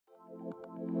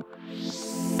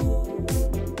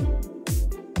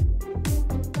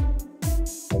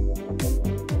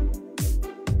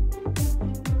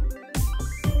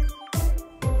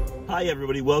Hi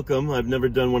everybody, welcome. I've never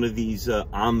done one of these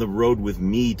on the road with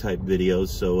me type videos,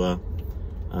 so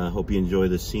hope you enjoy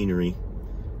the scenery.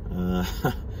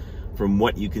 From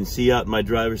what you can see out my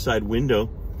driver's side window,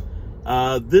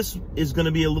 this is going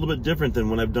to be a little bit different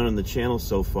than what I've done on the channel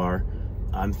so far.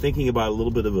 I'm thinking about a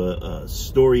little bit of a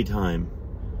story time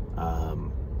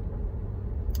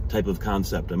type of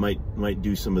concept. I might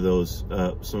do some of those,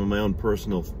 some of my own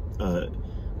personal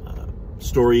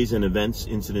stories and events,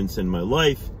 incidents in my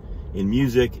life, in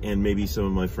music, and maybe some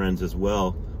of my friends as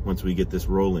well once we get this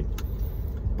rolling.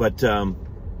 But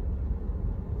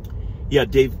yeah,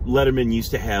 Dave Letterman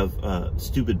used to have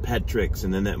stupid pet tricks,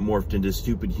 and then that morphed into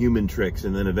stupid human tricks,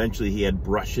 and then eventually he had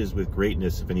brushes with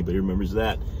greatness, if anybody remembers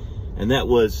that. And that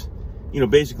was, you know,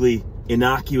 basically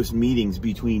innocuous meetings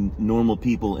between normal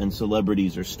people and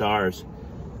celebrities or stars.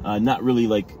 Not really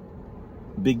like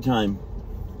big time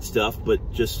stuff,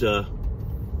 but just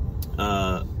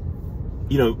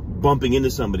you know, bumping into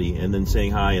somebody and then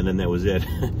saying hi, and then that was it.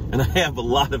 And I have a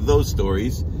lot of those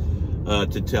stories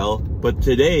to tell, but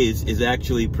today's is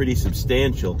actually pretty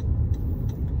substantial,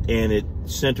 and it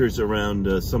centers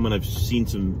around someone I've seen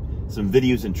some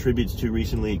videos and tributes to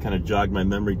recently. It kind of jogged my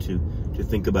memory to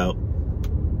think about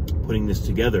putting this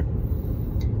together.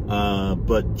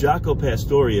 But Jaco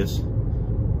Pastorius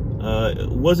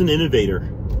was an innovator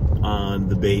on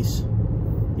the bass,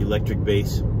 the electric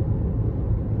bass.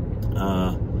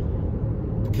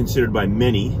 Considered by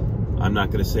many, I'm not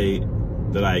going to say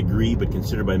that I agree, but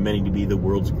considered by many to be the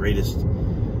world's greatest,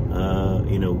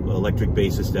 you know, electric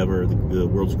bassist ever, the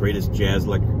world's greatest jazz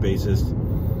electric bassist.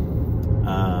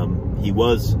 He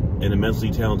was an immensely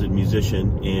talented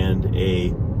musician and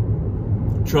a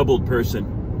troubled person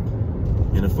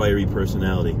and a fiery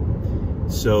personality.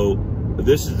 So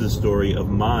this is the story of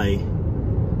my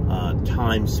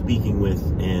time speaking with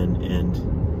and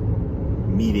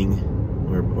meeting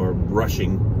or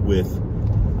brushing with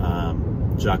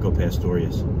Jaco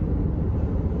Pastorius.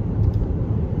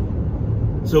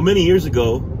 So many years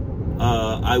ago,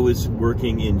 I was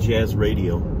working in jazz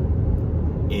radio,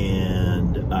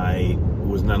 and I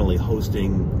was not only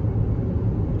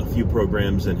hosting a few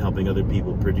programs and helping other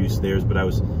people produce theirs, but I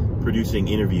was producing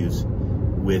interviews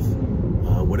with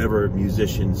whatever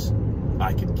musicians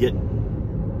I could get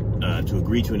to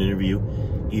agree to an interview,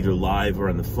 either live or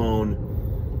on the phone.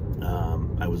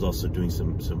 I was also doing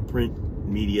some print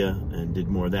media and did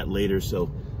more of that later.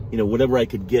 So, you know, whatever I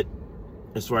could get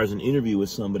as far as an interview with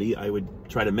somebody, I would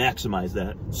try to maximize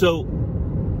that. So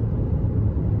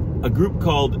a group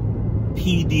called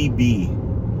PDB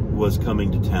was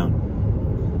coming to town.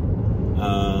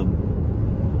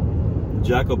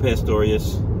 Jaco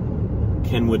Pastorius,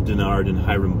 Kenwood Denard, and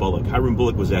Hiram Bullock. Hiram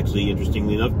Bullock was actually,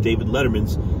 interestingly enough, David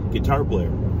Letterman's guitar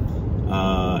player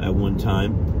at one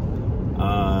time.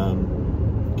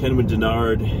 Kenwood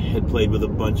Denard had played with a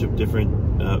bunch of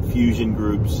different fusion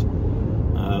groups,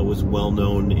 was well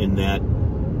known in that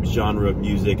genre of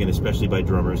music, and especially by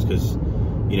drummers, because,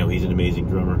 you know, he's an amazing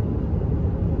drummer.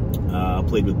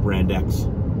 Played with Brand X,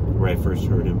 where I first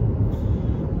heard him.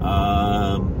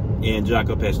 And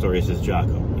Jaco Pastorius is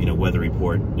Jaco, you know, Weather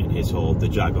Report, and his whole, the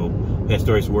Jaco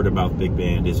Pastorius Word of Mouth Big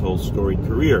Band, his whole storied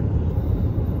career.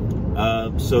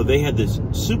 So they had this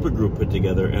super group put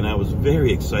together, and I was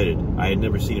very excited. I had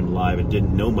never seen him live and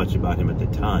didn't know much about him at the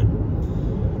time.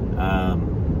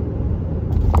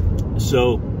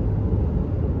 So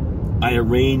I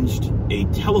arranged a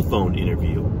telephone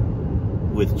interview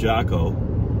with Jaco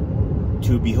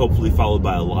to be hopefully followed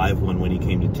by a live one when he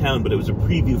came to town, but it was a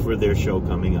preview for their show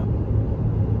coming up.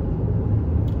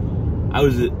 I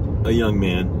was a young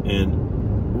man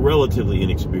and relatively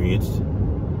inexperienced.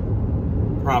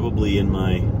 Probably in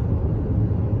my,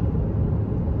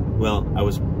 well, I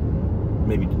was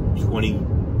maybe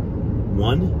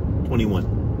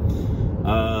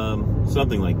 21,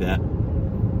 something like that.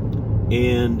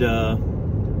 And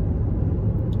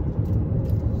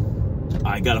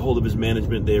I got a hold of his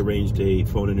management. They arranged a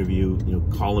phone interview, you know,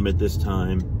 call him at this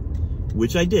time,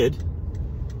 which I did.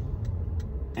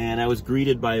 And I was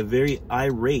greeted by a very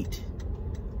irate,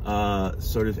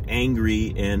 sort of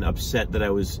angry and upset that I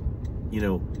was, you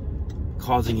know,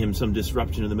 causing him some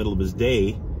disruption in the middle of his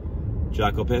day,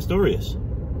 Jaco Pastorius.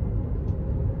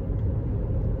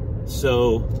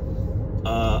 So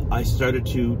I started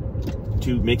to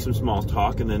make some small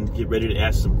talk and then get ready to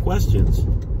ask some questions.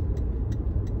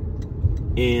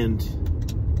 And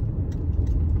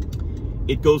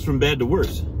it goes from bad to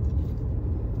worse.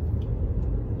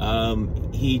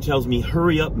 He tells me,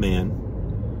 "Hurry up, man.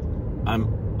 I'm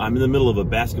in the middle of a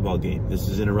basketball game. This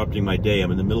is interrupting my day.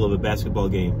 I'm in the middle of a basketball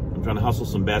game. I'm trying to hustle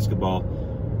some basketball,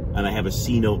 and I have a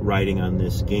C note writing on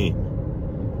this game.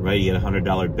 right? He had a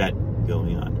 $100 bet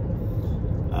going on.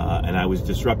 And I was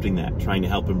disrupting that, trying to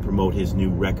help him promote his new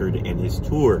record and his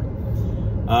tour.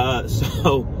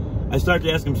 So I started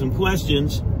to ask him some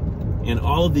questions, and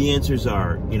all of the answers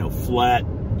are, you know, flat,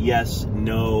 yes,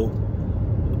 no,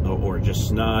 or just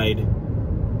snide.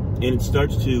 And it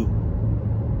starts to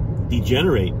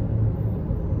degenerate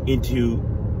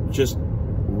into just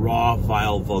raw,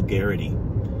 vile vulgarity.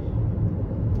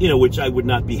 You know, which I would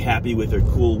not be happy with or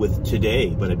cool with today,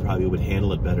 but I probably would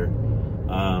handle it better.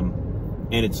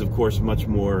 And it's, of course, much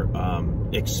more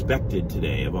expected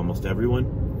today of almost everyone.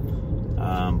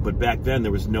 But back then,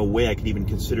 there was no way I could even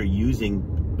consider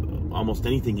using almost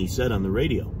anything he said on the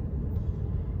radio.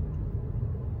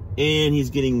 And he's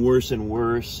getting worse and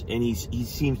worse, and he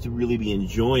seems to really be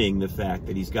enjoying the fact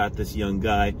that he's got this young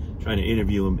guy trying to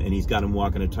interview him, and he's got him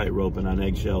walking a tightrope and on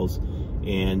eggshells,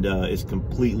 and is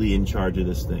completely in charge of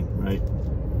this thing, right?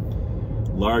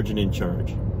 Large and in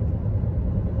charge.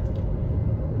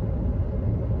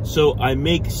 So I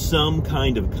make some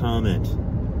kind of comment,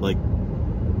 like,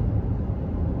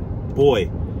 boy,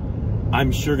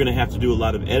 I'm sure going to have to do a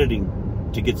lot of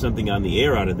editing to get something on the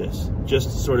air out of this.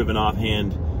 Just sort of an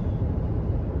offhand,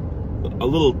 a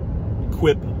little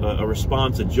quip, a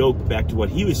response, a joke back to what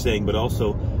he was saying, but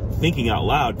also thinking out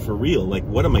loud for real. Like,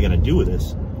 what am I going to do with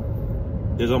this?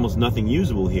 There's almost nothing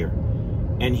usable here.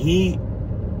 And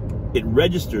it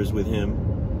registers with him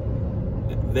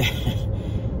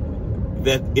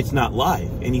that it's not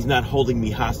live, and he's not holding me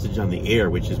hostage on the air,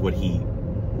 which is what he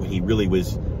really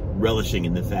was relishing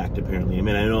in the fact, apparently. I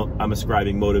mean, I know I'm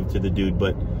ascribing motive to the dude,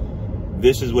 but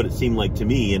this is what it seemed like to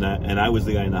me, and I was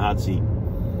the guy in the hot seat.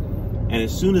 And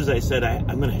as soon as I said,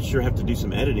 I'm going to sure have to do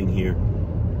some editing here,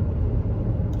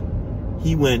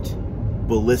 he went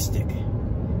ballistic.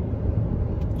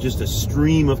 Just a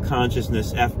stream of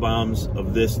consciousness, F-bombs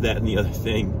of this, that, and the other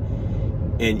thing.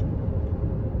 And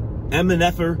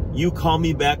MNFer, you call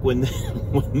me back when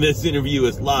this interview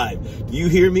is live. Do you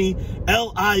hear me?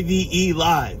 L-I-V-E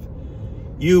live.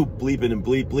 You bleeping and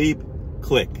bleep bleep.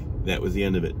 Click. That was the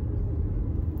end of it.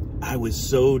 I was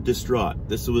so distraught.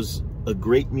 This was a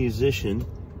great musician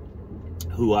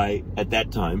who I, at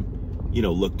that time, you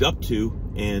know, looked up to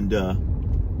and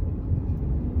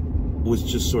was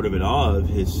just sort of in awe of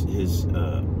his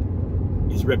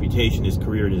reputation, his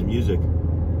career, and his music.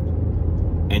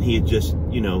 And he had just,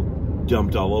 you know,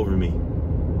 dumped all over me.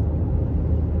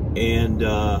 And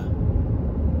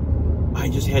I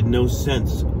just had no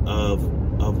sense of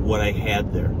what I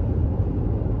had there.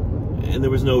 And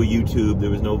there was no YouTube, there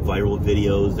was no viral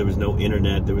videos, there was no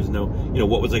internet, there was no, you know,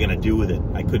 what was I going to do with it?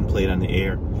 I couldn't play it on the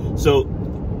air. So,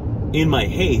 in my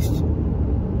haste,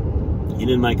 and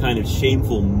in my kind of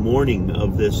shameful mourning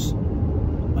of this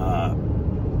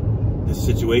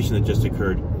situation that just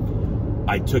occurred,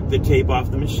 I took the tape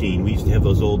off the machine. We used to have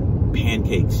those old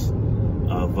pancakes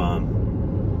of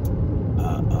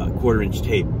quarter-inch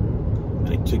tape, and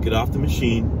I took it off the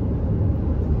machine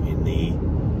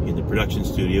in the production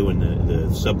studio, in the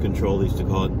sub-control they used to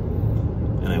call it,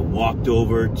 and I walked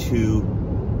over to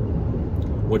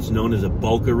what's known as a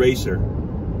bulk eraser,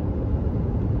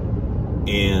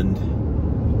 and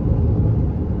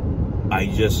I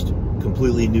just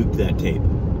completely nuked that tape.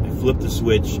 I flipped the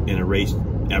switch and erased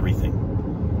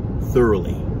everything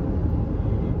thoroughly.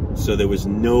 So there was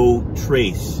no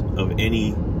trace of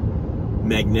any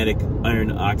magnetic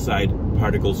iron oxide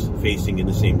particles facing in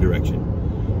the same direction.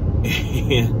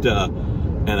 And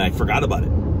I forgot about it.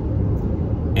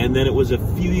 And then it was a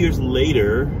few years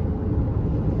later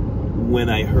when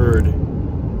I heard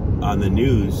on the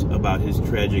news about his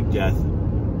tragic death.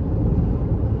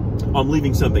 I'm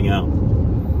leaving something out.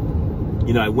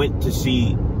 You know, I went to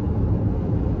see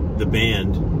the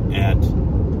band at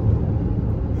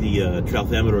the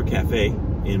Tralfamadore Cafe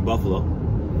in Buffalo.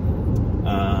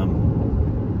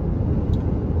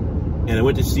 And I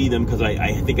went to see them because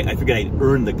I figured I'd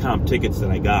earned the comp tickets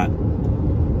that I got.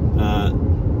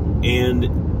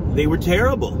 And they were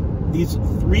terrible. These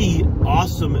three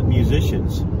awesome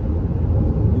musicians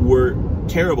were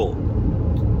terrible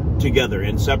together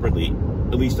and separately,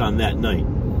 at least on that night.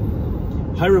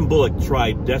 Hiram Bullock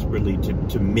tried desperately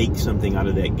to make something out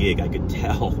of that gig, I could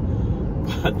tell.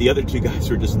 But the other two guys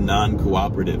were just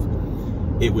non-cooperative.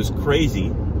 It was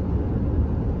crazy.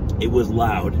 It was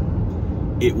loud.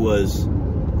 It was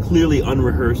clearly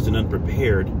unrehearsed and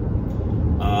unprepared.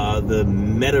 The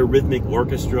meta-rhythmic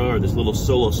orchestra, or this little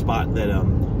solo spot that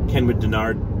Kenwood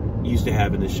Denard used to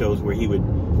have in the shows where he would,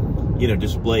 you know,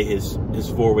 display his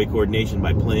four-way coordination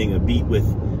by playing a beat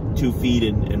with 2 feet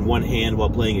and one hand while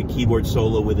playing a keyboard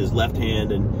solo with his left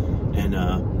hand and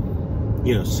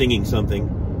you know, singing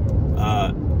something.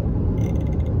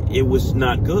 it was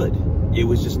not good. It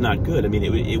was just not good. I mean,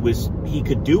 it was, he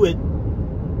could do it,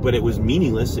 but it was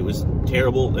meaningless. It was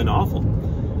terrible and awful.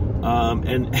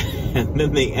 And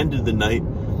then they ended the night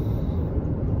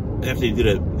after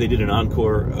they did an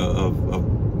encore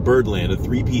of Birdland, a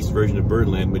 3-piece version of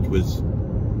Birdland, which was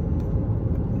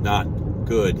not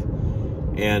good.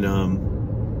 And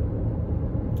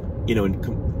you know,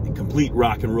 in complete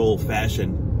rock and roll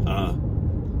fashion,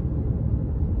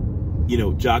 you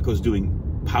know, Jaco's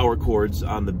doing power chords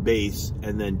on the bass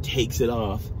and then takes it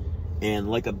off and,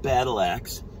 like a battle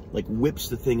axe, like whips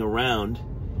the thing around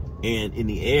and in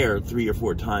the air 3 or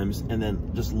 4 times and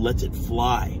then just lets it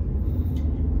fly.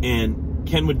 And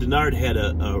Kenwood Denard had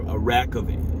a rack of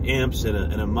amps and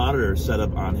a monitor set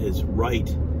up on his right,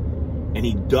 and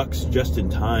he ducks just in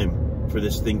time for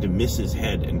this thing to miss his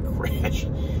head and crash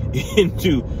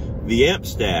into the amp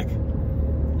stack.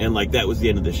 And like, that was the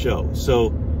end of the show.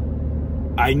 So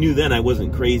I knew then I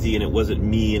wasn't crazy, and it wasn't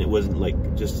me, and it wasn't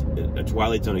like just a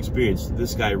Twilight Zone experience.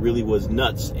 This guy really was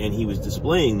nuts, and he was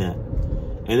displaying that.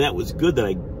 And that was good that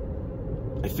I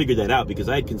figured that out, because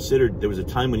I had considered, there was a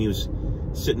time when he was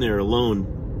sitting there alone,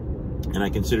 and I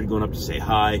considered going up to say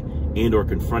hi and or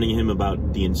confronting him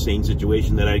about the insane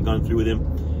situation that I had gone through with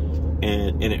him.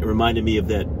 And it reminded me of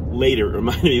that later. It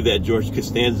reminded me of that George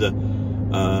Costanza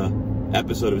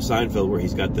episode of Seinfeld where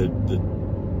he's got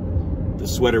the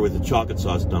sweater with the chocolate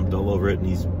sauce dumped all over it, and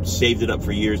he's saved it up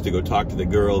for years to go talk to the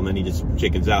girl, and then he just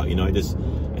chickens out. You know,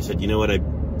 I said, you know what,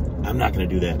 I'm not going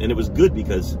to do that. And it was good,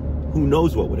 because who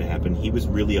knows what would have happened. He was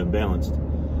really unbalanced.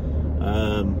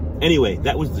 Anyway,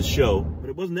 that was the show.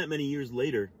 But it wasn't that many years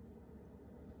later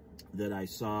that I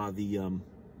saw the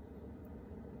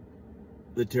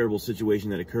terrible situation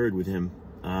that occurred with him.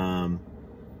 And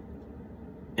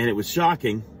it was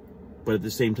shocking, but at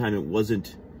the same time, it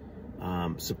wasn't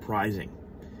surprising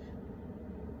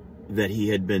that he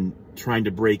had been trying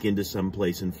to break into some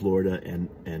place in Florida,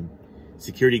 and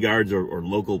security guards or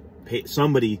local,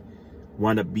 somebody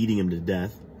wound up beating him to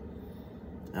death.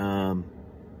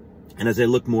 And as I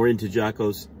looked more into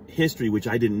Jaco's history, which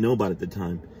I didn't know about at the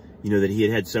time, you know, that he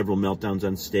had several meltdowns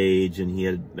on stage, and he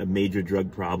had a major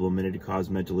drug problem, and it had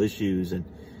caused mental issues, and,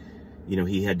 you know,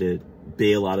 he had to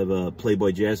bail out of a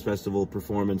Playboy Jazz Festival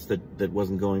performance that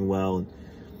wasn't going well.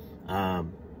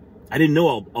 And I didn't know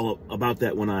all about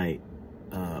that when I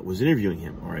was interviewing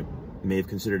him, or I may have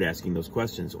considered asking those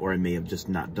questions, or I may have just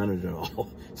not done it at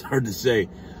all. It's hard to say.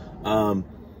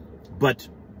 But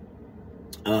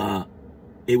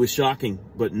it was shocking,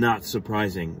 but not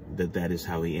surprising that is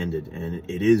how he ended. And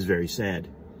it is very sad.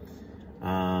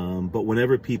 But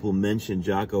whenever people mention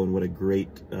Jaco and what a great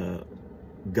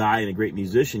guy and a great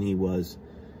musician he was,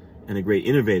 and a great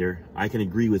innovator, I can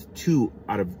agree with 2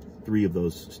 out of 3 of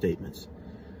those statements.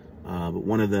 But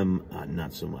one of them,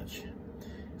 not so much.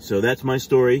 So that's my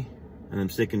story, and I'm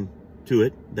sticking to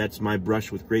it. That's my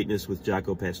brush with greatness with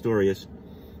Jaco Pastorius.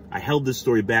 I held this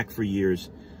story back for years.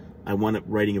 I wound up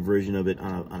writing a version of it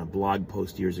on a blog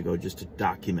post years ago just to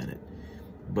document it.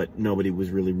 But nobody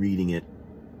was really reading it.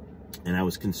 And I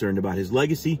was concerned about his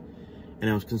legacy. And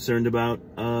I was concerned about,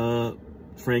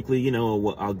 frankly, you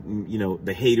know,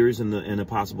 the haters and a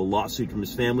possible lawsuit from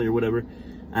his family or whatever.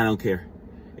 I don't care.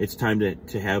 It's time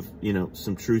to have, you know,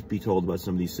 some truth be told about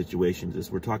some of these situations.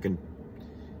 As we're talking,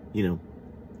 you know,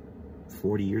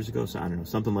 40 years ago, so I don't know,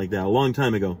 something like that, a long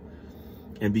time ago.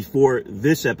 And before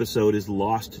this episode is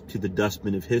lost to the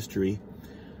dustbin of history,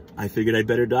 I figured I'd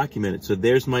better document it. So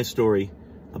there's my story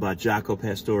about Jaco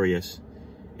Pastorius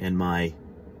and my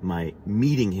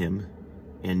meeting him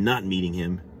and not meeting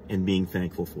him and being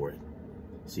thankful for it.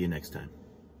 See you next time.